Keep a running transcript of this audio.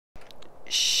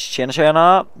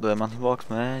Tjena, då är man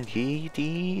tillbaka med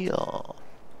GTA.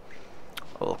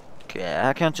 Och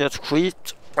här kan jag inte göra ett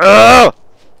skit.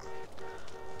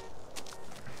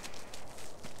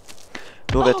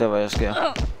 Då vet jag vad jag ska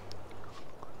göra.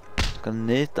 Jag ska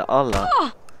nita alla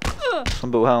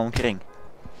som bor här omkring.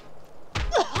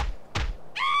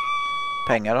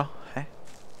 Pengar då? Hej.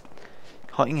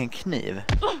 Jag har ingen kniv.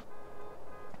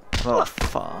 Vad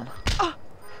fan.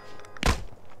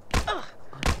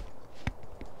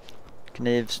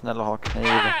 Kniv, snälla ha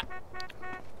kniv.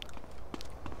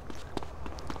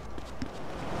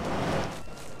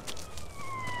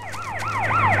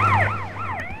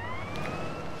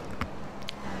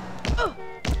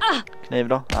 Kniv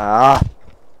då? Ah!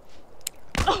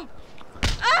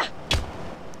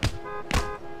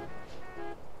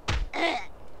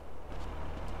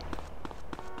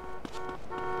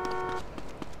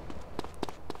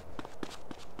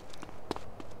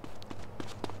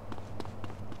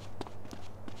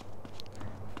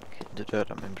 Du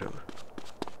dödar min bror.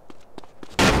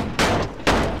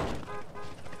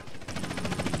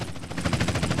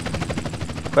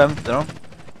 Skämtar de?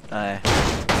 Nej.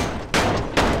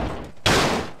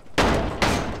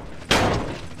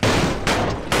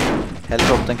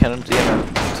 Helikoptern kan du inte ge mig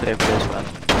 3 polismän.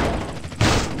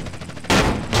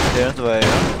 Ser du inte vad jag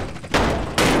gör?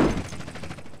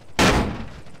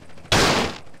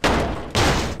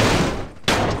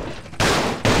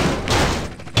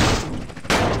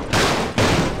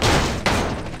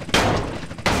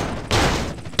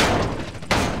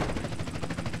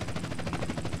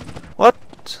 What?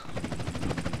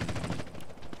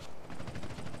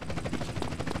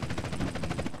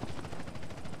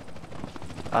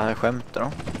 Jag skämtar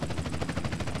de.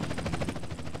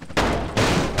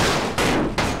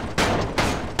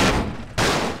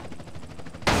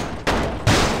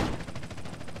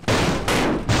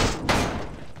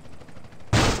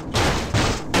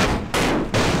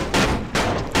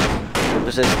 Det är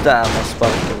precis där man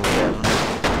sparkar på bilen.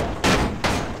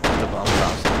 Eller på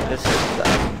ambulansen. Precis där.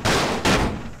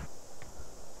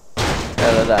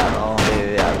 Eller där, ja det är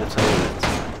ju jävligt roligt.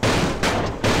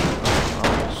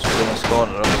 Ja, så blir den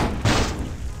skadad också.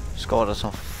 Skadad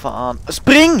som fan.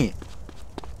 Spring!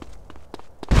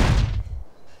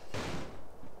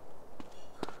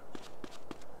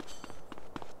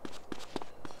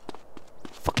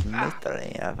 Fuck, mittar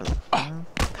den jävel.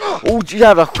 Oh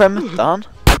jävla skämtar han.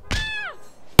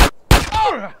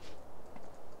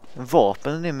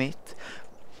 Vapen är mitt.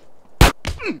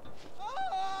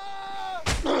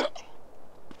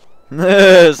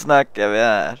 Nu snackar vi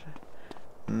här.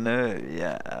 Nu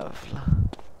jävlar.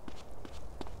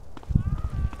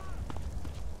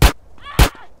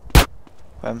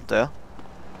 Skämtar jag?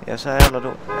 Jag är så här jävla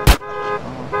då.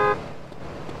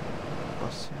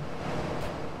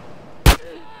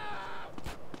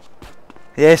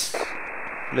 Yes!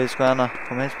 Polisstjärna,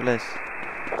 kom hit polis.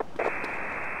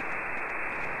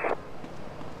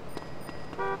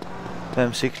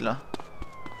 Vem cyklar?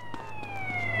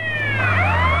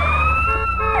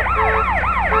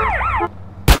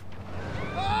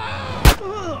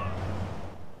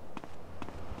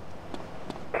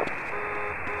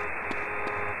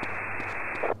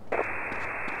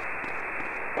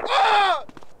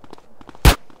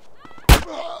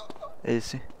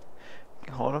 Easy.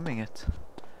 Har de inget?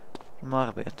 De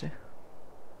arbetar.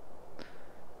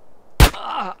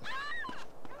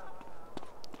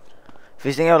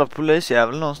 Finns det ingen jävla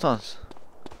polisjävel någonstans?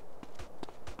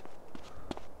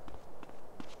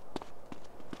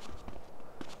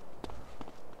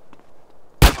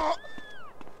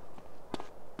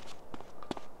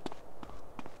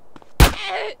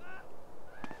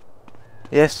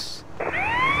 Yes.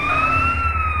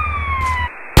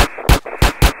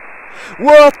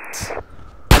 What?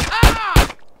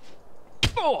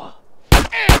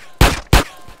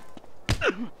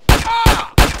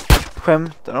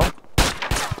 Skämtar de?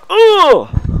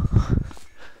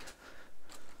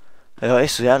 Jag är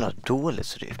så jävla dålig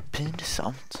så det är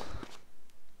pinsamt.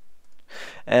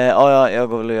 Ja, jag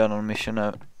går väl och gör någon mission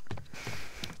nu.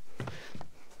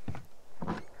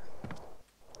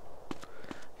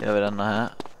 Gör vi denna här.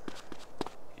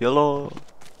 Yellow.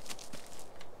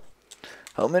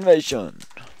 Home invasion.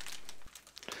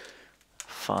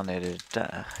 Fan är det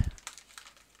där?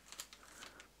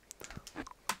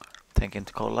 Tänker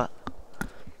inte kolla.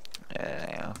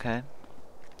 Okej.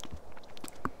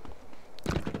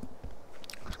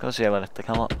 Ska vi se vad detta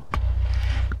kan vara.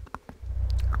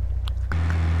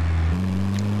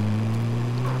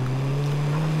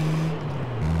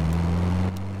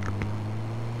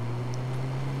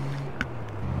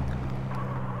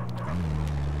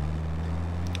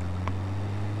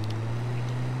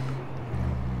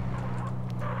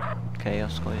 Okej,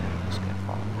 jag skojar. Jag ska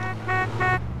fan.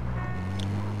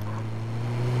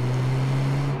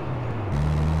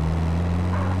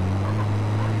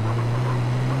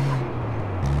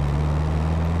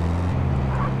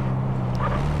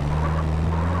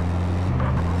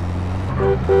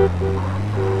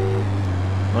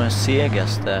 Det var den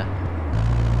segaste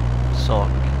sak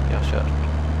jag har kört.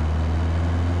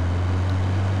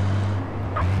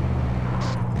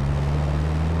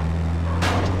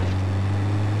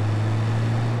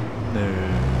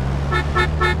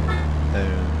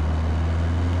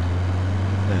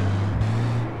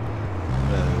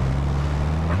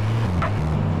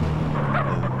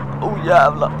 Oh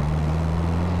jävlar.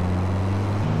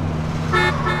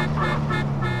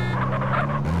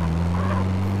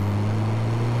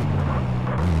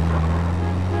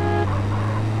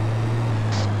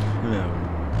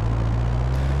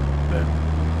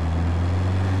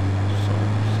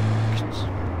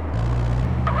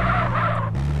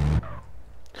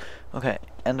 Okej,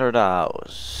 Ender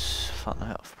House. Fan har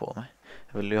jag haft på mig.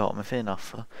 Jag vill ju ha med fina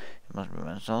för. Jag måste bli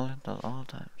mental at all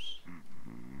times.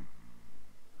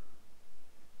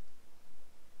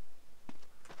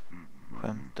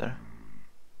 Skämtar.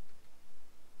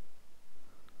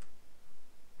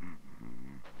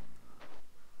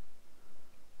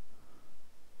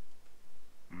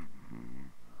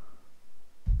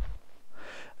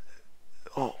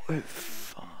 Åh, hur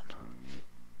fan.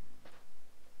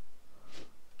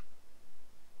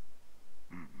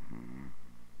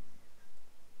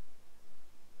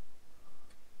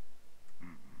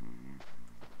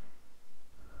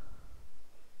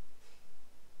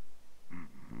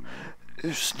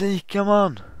 Hur snikar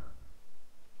man?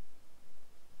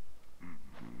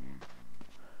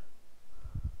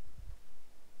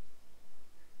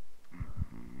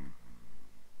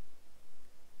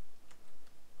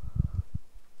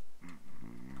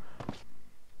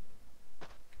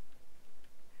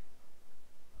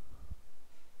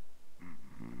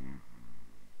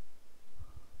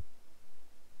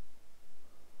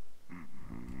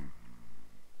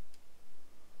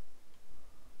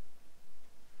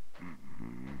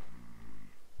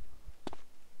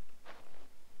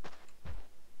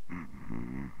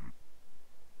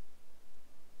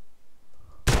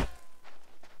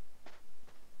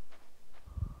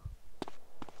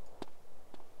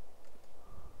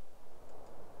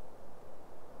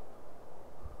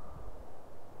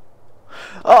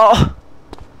 Ah!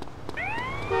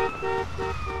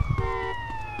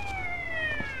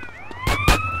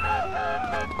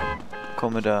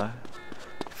 Kommer där.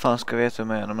 Fan ska veta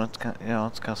hur jag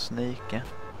inte kan snika.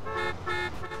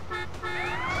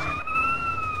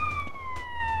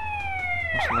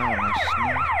 Måste lära mig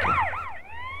snika.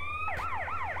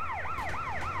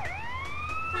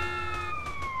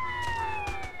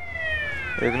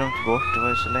 Jag glömde bort, det var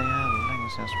ju så länge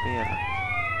sedan jag spelade.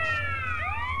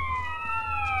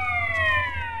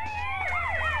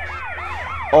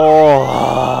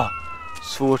 Åh!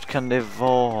 Svårt kan det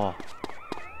vara.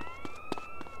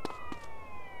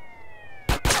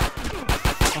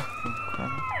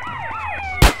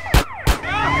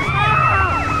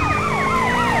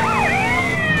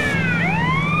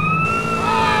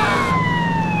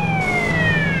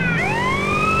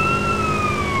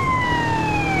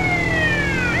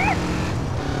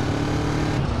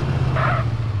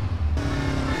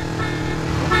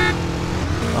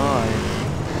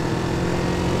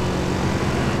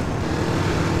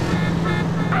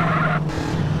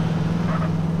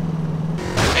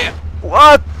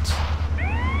 What?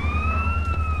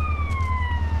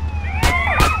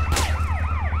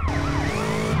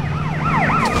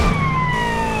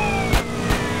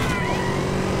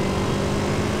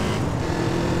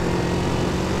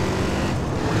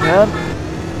 Man.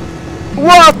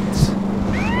 What?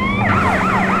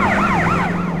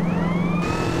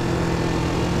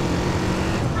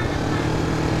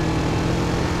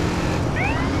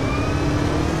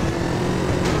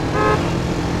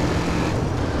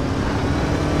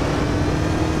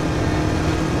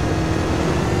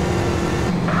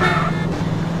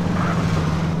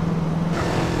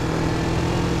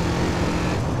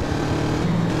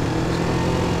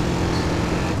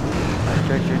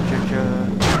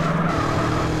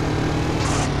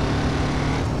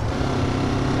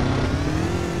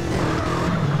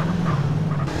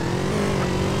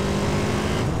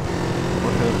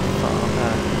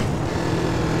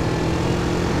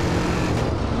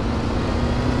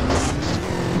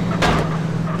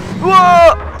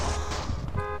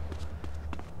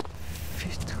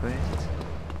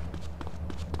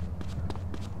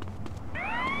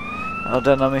 Ja,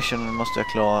 denna mission måste jag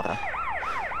klara.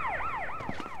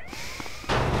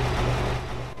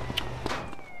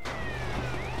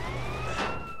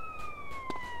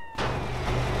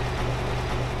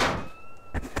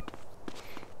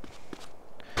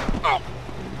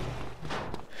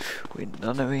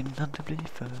 innan det blir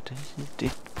för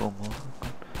tidigt på morgon.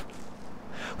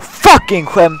 Fucking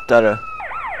skämtar du?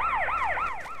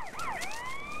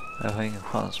 Jag har ingen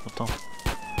chans mot dem.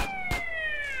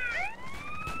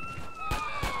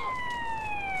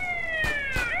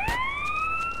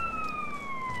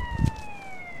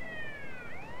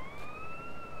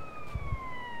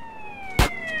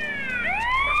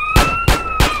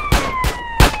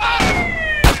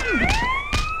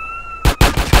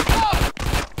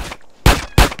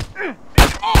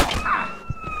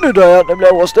 Nu dör jag, det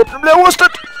blir åstet, det blir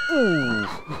åstet!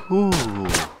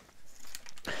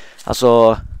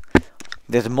 Alltså,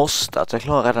 det är ett måste att jag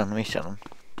klarar den missionen.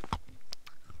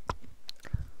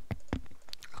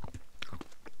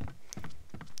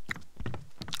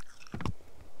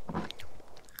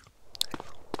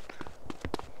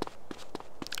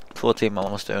 Två timmar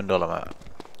måste jag underhålla med.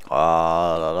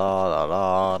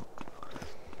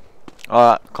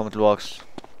 Ja, kommer tillbaks.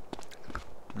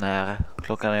 När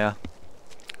klockan är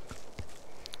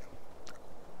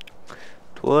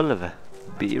 12.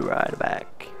 Be right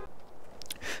back.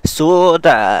 Så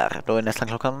där, då är nästan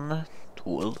klockan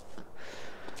 12.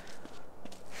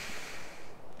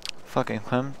 Fucking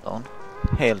 15.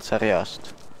 Helt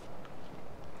seriöst.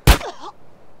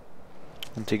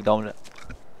 Hon tyckte om det.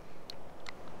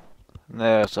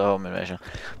 Nej, så har min version.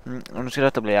 Nu ska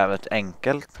detta bli jävligt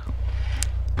enkelt.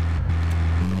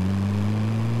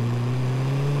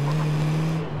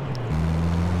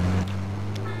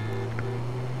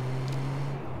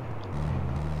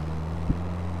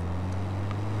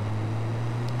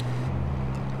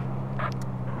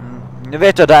 Nu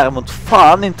vet jag däremot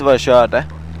fan inte vad jag körde.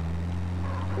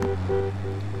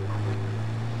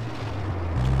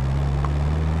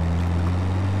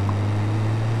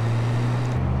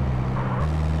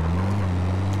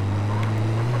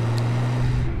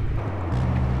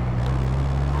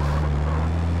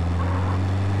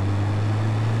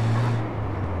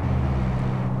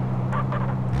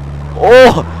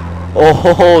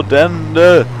 Den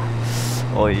du!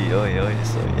 Oj,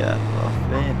 så jävla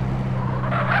fin.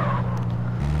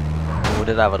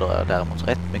 Det där var då däremot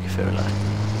rätt mycket fulare.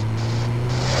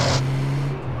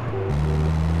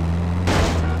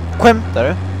 Skämtar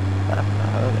du?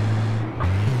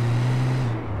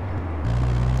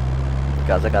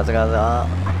 Gaza.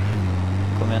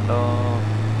 Kom igen då.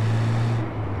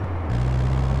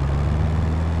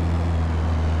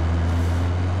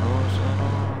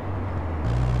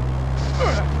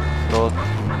 Förlåt.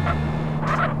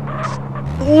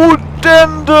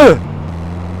 Den du!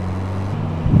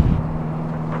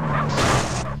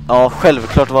 Ja,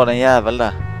 självklart var det en jävel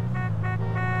där.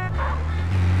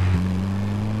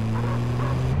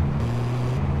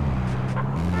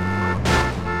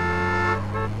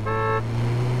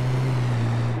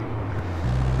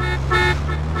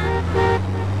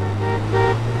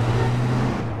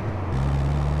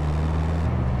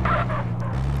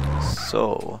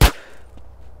 Så.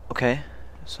 Okej.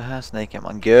 Så här snäckar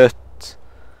man gött.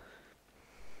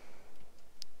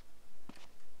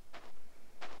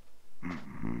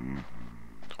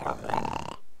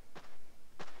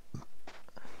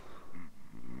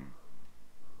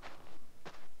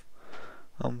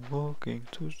 I'm walking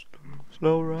to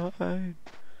slow ride.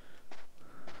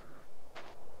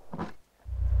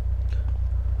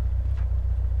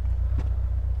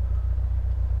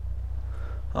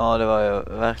 Ja, det var ju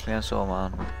verkligen så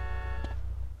man.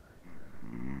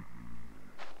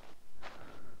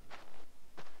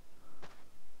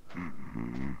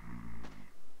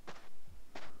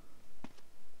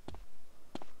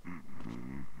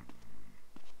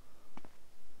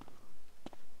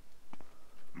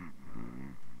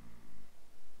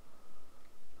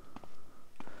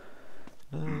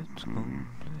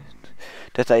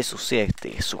 Detta är så segt,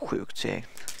 det är så sjukt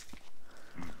segt.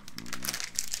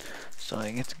 Så har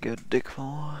inget gudde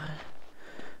kvar.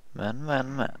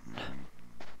 Men.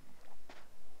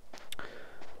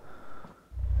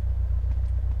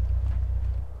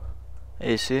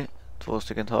 Easy, 2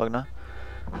 stycken tagna.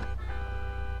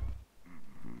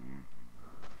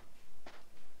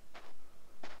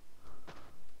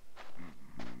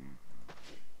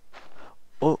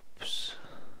 Oops.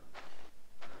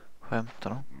 Skämtar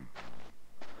de?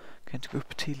 Kan inte gå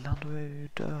upp till han, då är jag ju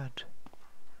död.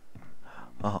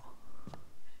 Jaha.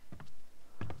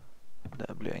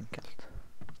 Det blir enkelt.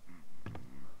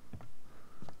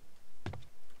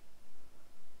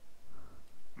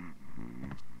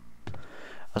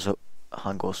 Alltså,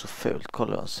 han går så fult.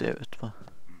 Kolla hur han ser ut på.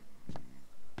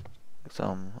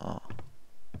 Liksom, ja.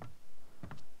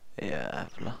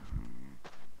 Jävlar.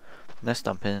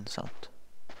 Nästan pinsamt.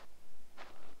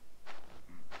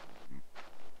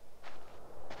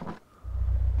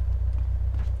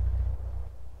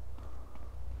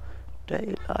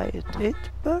 daylight,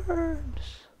 it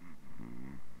burns.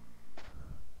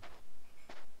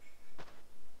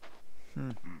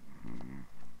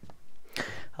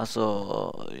 Alltså,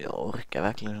 jag orkar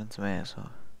verkligen inte med så.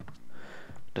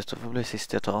 Det får bli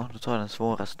sist jag tar. Då tar jag den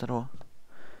svåraste då.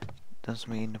 Den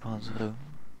som är inne på hans rum.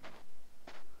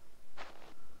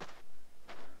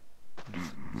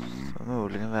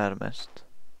 Förmodligen värd mest.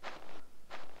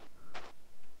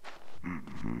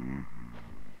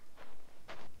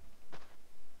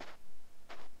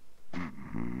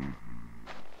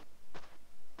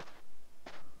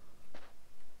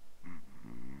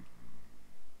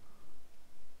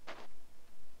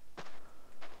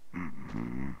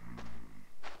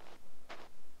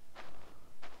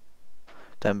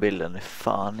 Den bilden är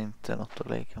fan inte något att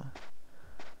leka med.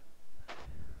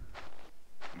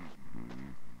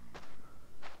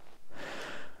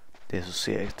 Det är så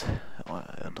segt. Ja,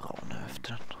 jag drar nu efter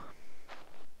den.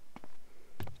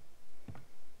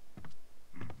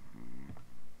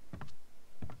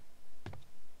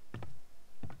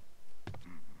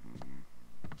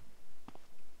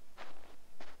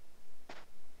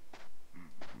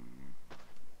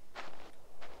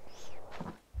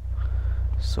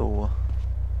 Så.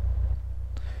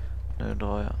 Nu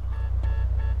drar jag.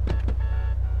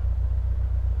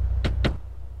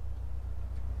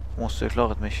 Måste jag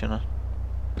klara ett missionen.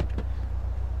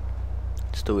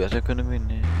 Det stod att jag kunde gå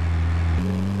in i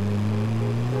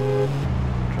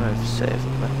drive safe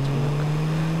well.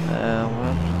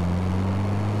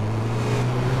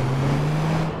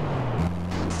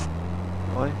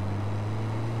 Oj.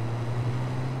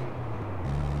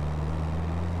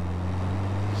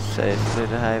 Safely,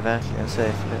 det här är verkligen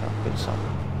safely. Appelsam.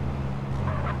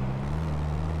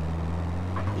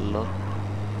 Låt.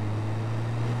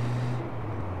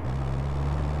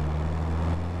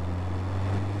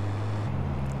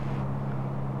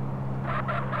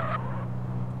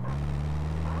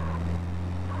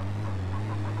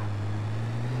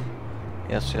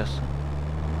 Yes.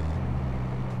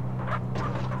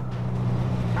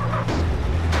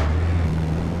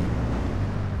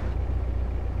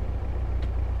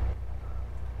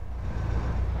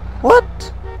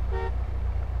 What?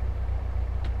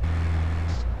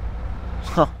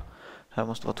 Ha, här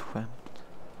måste vara ett skämt.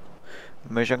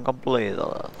 Mission completed.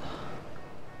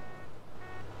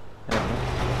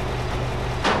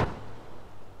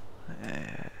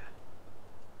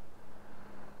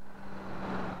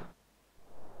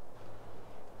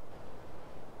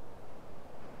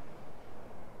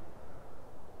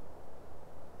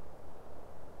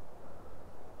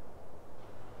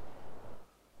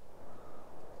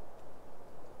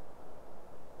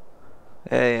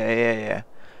 Yeah.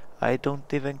 I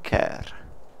don't even care.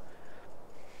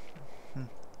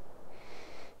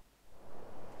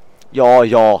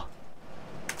 Ja.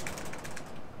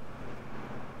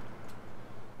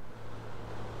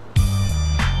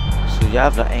 Så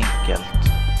jävla enkelt.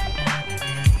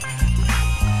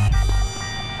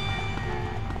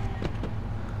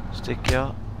 Sticker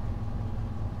jag.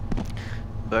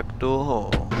 Back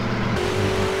door. Den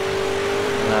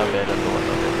här blir den låda.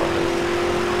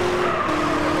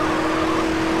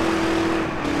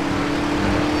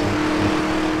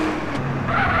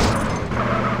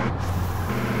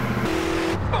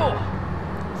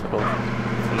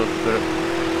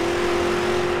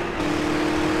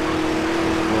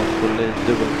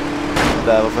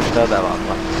 Där var första, där var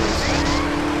andra.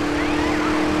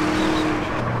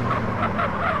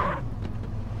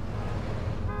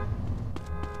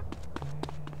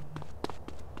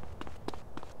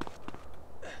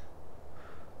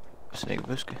 Snygg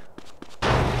buske.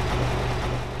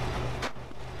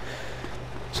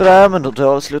 Sådär, men då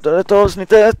avslutar detta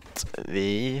avsnittet.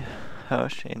 Vi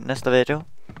hörs i nästa video.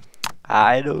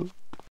 Hej då.